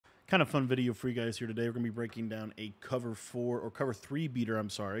Kind of fun video for you guys here today. We're going to be breaking down a cover 4 or cover 3 beater,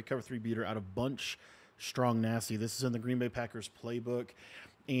 cover 3 beater out of Bunch Strong Nasty. This is in the Green Bay Packers playbook,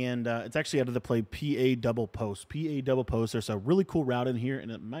 and it's actually out of the play PA double post. PA double post, there's a really cool route in here,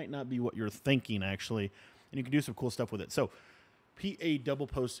 and it might not be what you're thinking, actually, and you can do some cool stuff with it. So PA double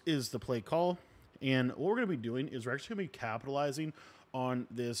post is the play call, and what we're going to be doing is we're actually going to be capitalizing on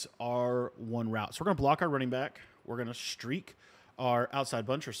this R1 route. So we're going to block our running back. We're going to streak our outside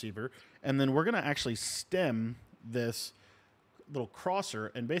bunch receiver, and then we're going to actually stem this little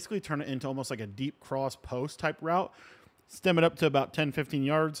crosser and basically turn it into almost like a deep cross post type route, stem it up to about 10-15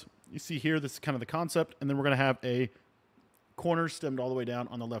 yards. You see here, this is kind of the concept, and then we're going to have a corner stemmed all the way down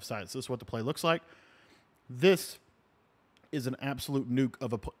on the left side. So this is what the play looks like. This is an absolute nuke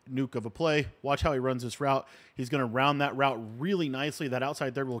of a play. Watch how he runs this route. He's going to round that route really nicely. That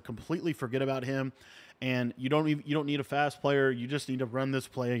outside third will completely forget about him. And you don't need a fast player. You just need to run this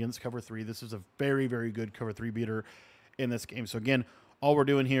play against cover 3. This is a very, very good cover 3 beater in this game. So again, all we're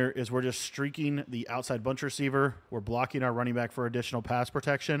doing here is we're just streaking the outside bunch receiver. We're blocking our running back for additional pass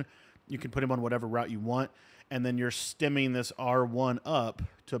protection. You can put him on whatever route you want. And then you're stemming this R1 up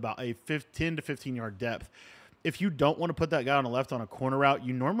to about a 10 to 15 yard depth. If you don't want to put that guy on the left on a corner route,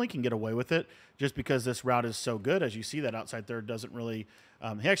 you normally can get away with it just because this route is so good. As you see, that outside third doesn't really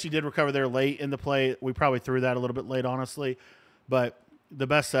he actually did recover there late in the play. We probably threw that a little bit late, honestly. But the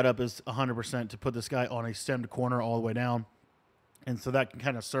best setup is 100% to put this guy on a stemmed corner all the way down. And so that can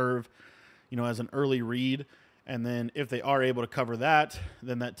kind of serve, as an early read. And then if they are able to cover that,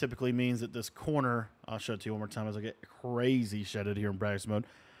 then that typically means that this corner, I'll show it to you one more time as I get crazy shedded here in practice mode.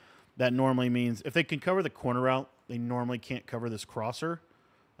 That normally means if they can cover the corner route, they normally can't cover this crosser,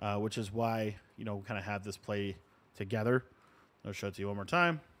 which is why, we kind of have this play together. I'll show it to you one more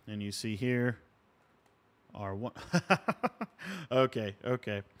time. And you see here, R1.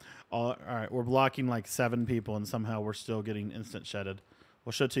 Okay. All right, we're blocking like 7 people, and somehow we're still getting instant shedded.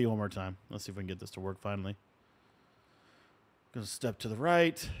 We'll show it to you one more time. Let's see if we can get this to work finally. Going to step to the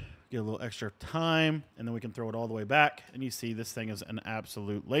right, get a little extra time, and then we can throw it all the way back. And you see this thing is an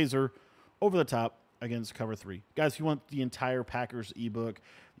absolute laser over the top against cover 3. Guys, if you want the entire Packers ebook,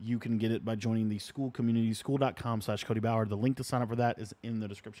 you can get it by joining the school community, school.com/Cody Bauer. The link to sign up for that is in the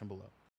description below.